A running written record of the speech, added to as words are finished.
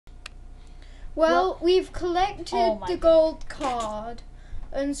Well, we've collected the gold card,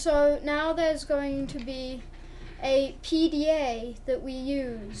 and so now there's going to be a PDA that we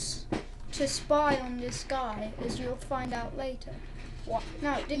use to spy on this guy, as you'll find out later. What?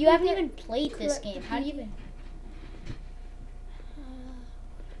 Now, you haven't even played this game. How do you even?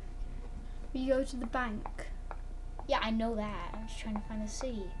 We go to the bank. Yeah, I know that. I'm just trying to find the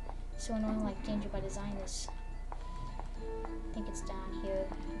city. So annoying, like Danger by Design is. I think it's down here.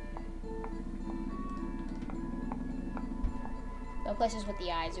 The places with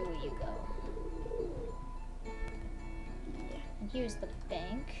the eyes are where you go. Yeah. And here's the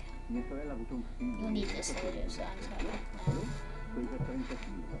bank. You'll need this later, so I'm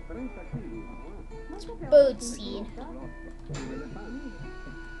sorry. Bird seed.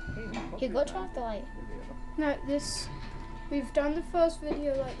 Here, go turn off the light. No, we've done the first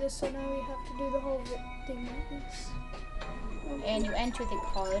video like this, so now we have to do the whole thing like this. Okay. And you enter the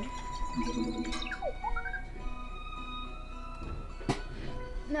card.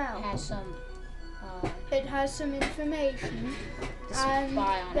 Now, it has some information. And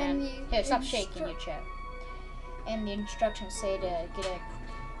then here, stop shaking your chair. And the instructions say to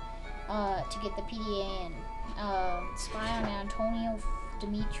get the PDA and spy on Antonio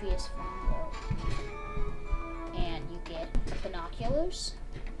Demetrius Fango. And you get binoculars.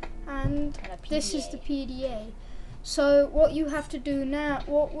 And this is the PDA. So what you have to do now,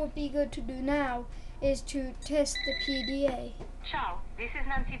 what would be good to do now, is to test the PDA. Ciao, this is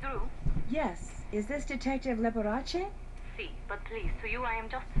Nancy Drew. Yes, is this Detective Liberace? Si, but please, to you I am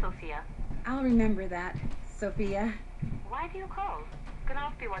just Sophia. I'll remember that, Sophia. Why do you call?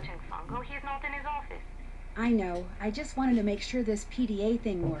 Cannot be watching Fango, he is not in his office. I know, I just wanted to make sure this PDA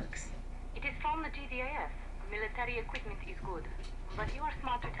thing works. It is from the GDAF. Military equipment is good. But you are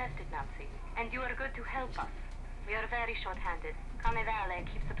smart to test it, Nancy. And you are good to help us. We are very short-handed. Carnevale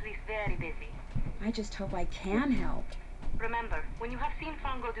keeps the police very busy. I just hope I can help. Remember, when you have seen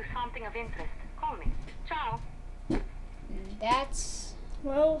Fango do something of interest, call me. Ciao. That's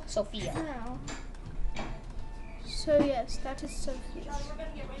Sophia. Now. So yes, that is Sophia. We're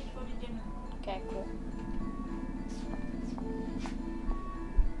gonna get ready to go to dinner. Okay, cool.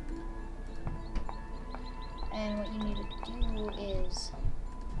 And what you need to do is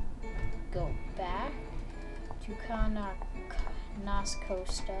go back to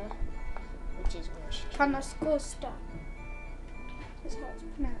Canascosta, which is where she is. Canascosta. That's how it's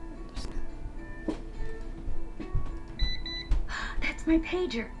pronounced. That's my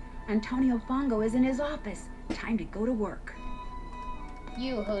pager. Antonio Fango is in his office. Time to go to work.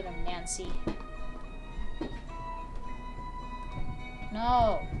 You heard him, Nancy.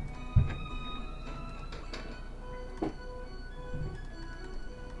 No.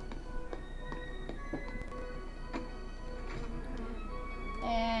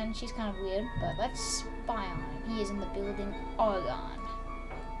 And she's kind of weird, but let's spy on him. He is in the building Argon.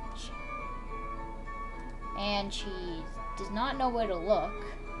 And she does not know where to look,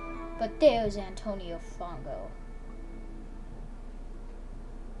 but there's Antonio Fango.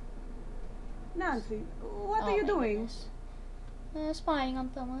 Nancy, what are you doing? Spying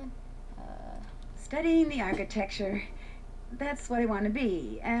on someone. Studying the architecture. That's what I want to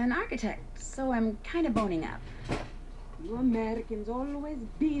be, an architect, so I'm kind of boning up. You Americans always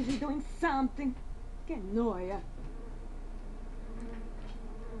busy doing something. Que noia.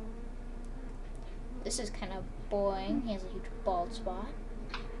 This is kind of boring. He has a huge bald spot.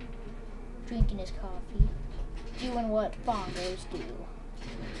 Drinking his coffee. Doing what Fangos do.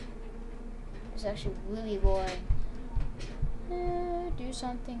 It's actually really boring. Do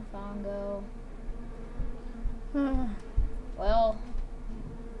something, Fango. Well.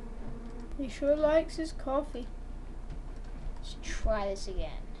 He sure likes his coffee. Let's try this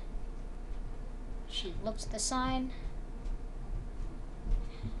again. She looks at the sign.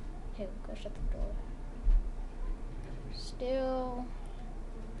 Here, go shut the door. Still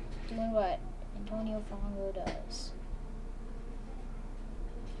doing what Antonio Fango does.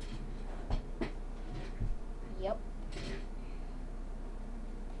 Yep.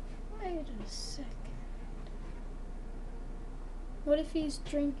 Wait a second. What if he's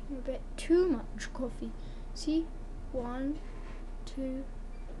drinking a bit too much coffee? See? 1, 2,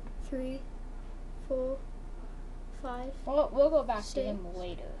 3, 4, 5. We'll go back to him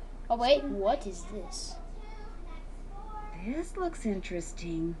later. Oh wait, what is this? This looks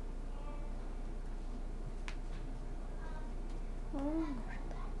interesting. Oh.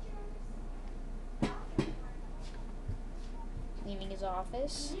 Leaving his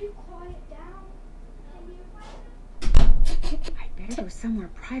office. Can you quiet down? I'd better go somewhere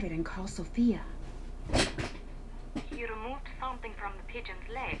private and call Sophia. He removed some something from the pigeon's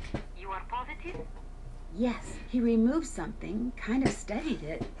leg. You are positive? Yes, he removed something, kind of studied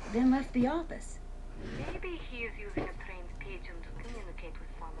it, then left the office. Maybe he is using a trained pigeon to communicate with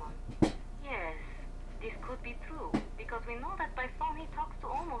someone. Yes, this could be true, because we know that by phone he talks to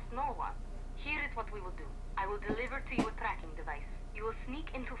almost no one. Here is what we will do. I will deliver to you a tracking device. You will sneak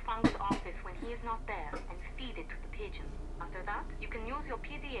into Fango's office when he is not there and feed it to the pigeon. After that, you can use your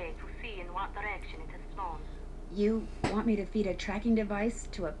PDA to see in what direction it has flown. You want me to feed a tracking device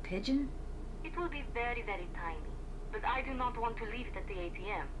to a pigeon? It will be very, very tiny, but I do not want to leave it at the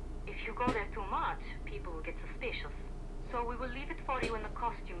ATM. If you go there too much, people will get suspicious. So we will leave it for you in the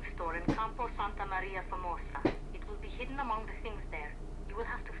costume store in Campo Santa Maria Formosa. It will be hidden among the things there. You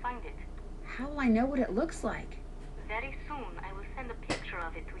will have to find it. How will I know what it looks like? Very soon, I will send a picture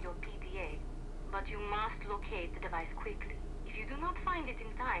of it to your PDA. But you must locate the device quickly. If you do not find it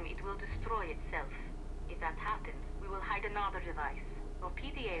in time, it will destroy itself. If that happens, we will hide another device. Your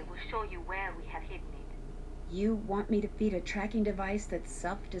PDA will show you where we have hidden it. You want me to feed a tracking device that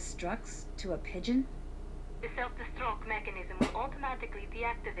self-destructs to a pigeon? The self-destruct mechanism will automatically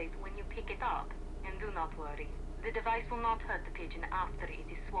deactivate when you pick it up. And do not worry, the device will not hurt the pigeon after it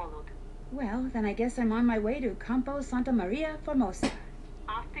is swallowed. Well, then I guess I'm on my way to Campo Santa Maria Formosa.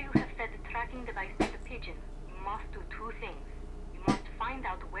 After you have fed the tracking device to the pigeon, you must do two things. You must find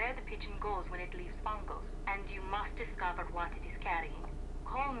out where the pigeon goes when it leaves Fango's, and you must discover what it is carrying.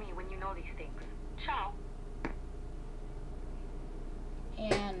 Call me when you know these things. Ciao.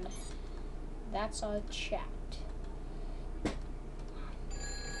 And that's our chat. The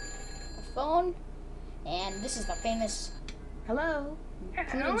phone, and this is the famous Hello?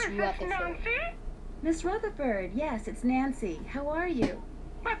 Hello, is this Nancy? Miss Rutherford, yes, it's Nancy. How are you?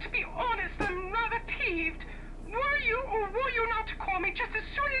 But to be honest, I'm rather peeved. Were you or were you not to call me just as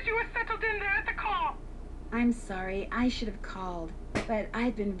soon as you were settled in there at the car? I'm sorry, I should have called, but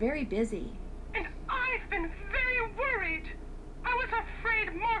I've been very busy. And I've been very worried. I was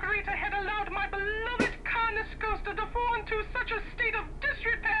afraid Margarita had allowed my beloved Canis ghost to fall into such a state of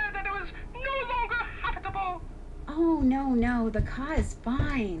disrepair that it was no longer habitable. Oh, no, the car is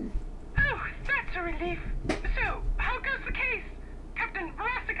fine. Oh, that's a relief. So, how goes the case? Captain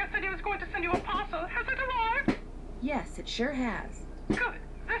Brassica said he was going to send you a parcel. Has it arrived? Yes, it sure has. Good.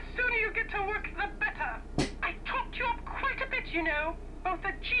 The sooner you get to work, the better. I talked you up quite a bit, you know. Both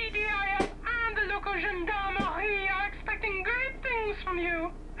the GDIF and the local gendarmerie are expecting great things from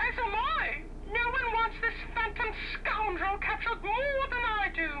you. As am I. No one wants this phantom scoundrel captured more than I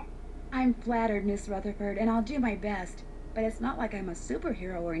do. I'm flattered, Miss Rutherford, and I'll do my best. But it's not like I'm a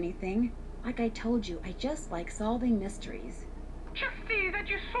superhero or anything. Like I told you, I just like solving mysteries. Just see that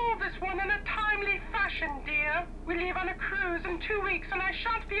you solve this one in a timely fashion, dear. We leave on a cruise in 2 weeks, and I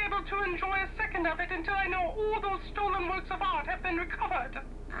shan't be able to enjoy a second of it until I know all those stolen works of art have been recovered.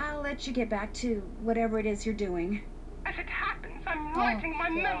 I'll let you get back to whatever it is you're doing. As it happens, I'm writing my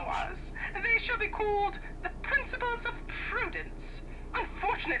memoirs. They shall be called The Principles of Prudence.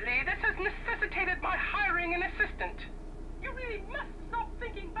 Unfortunately, this has necessitated my hiring an assistant. You really must stop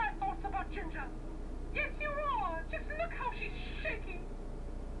thinking bad thoughts about Ginger. Yes, you are. Just look how she's shaking.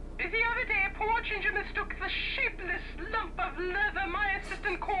 The other day, poor Ginger mistook the shapeless lump of leather my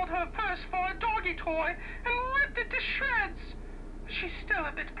assistant called her purse for a doggy toy and ripped it to shreds. She's still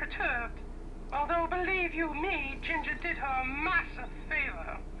a bit perturbed. Although, believe you me, Ginger did her a massive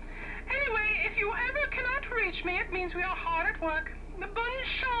favor. Anyway, if you ever cannot reach me, it means we are hard at work. Bonne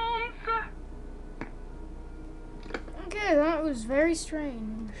chance. Okay, that was very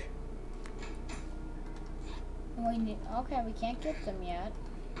strange. Okay, we can't get them yet.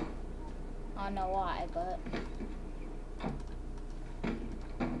 I don't know why, but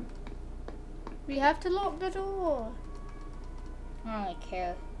We have to lock the door. I don't really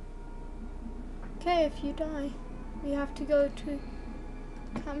care. Okay, if you die, we have to go to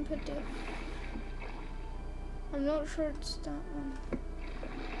PdiF. I'm not sure it's that one.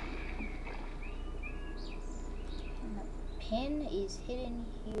 And the pin is hidden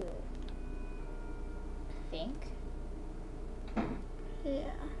here. I think.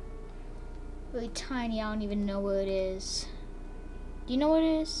 Yeah. Really tiny, I don't even know where it is. Do you know where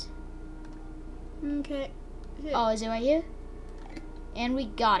it is? Okay. Here. Oh, is it right here? And we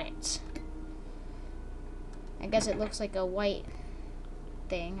got it. I guess it looks like a white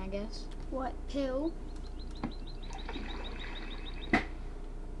thing, I guess. What pill?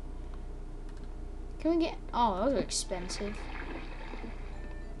 Can we get... Oh, those are expensive.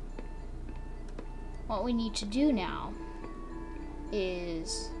 What we need to do now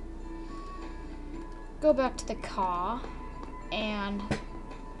is go back to the car and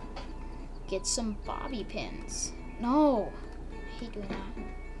get some bobby pins. No, hate doing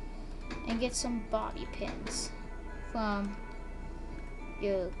that. And get some bobby pins from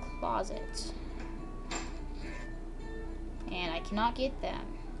your closet. And I cannot get them.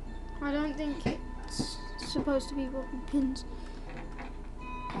 I don't think it's supposed to be bobby pins.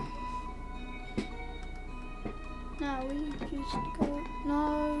 No, we just go.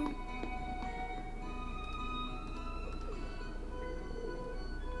 No.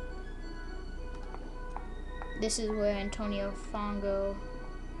 This is where Antonio Fango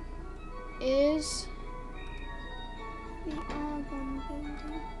is. We are going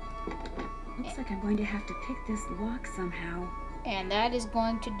building. Looks like I'm going to have to pick this lock somehow. And that is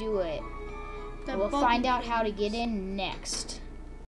going to do it. We'll find out how to get in next.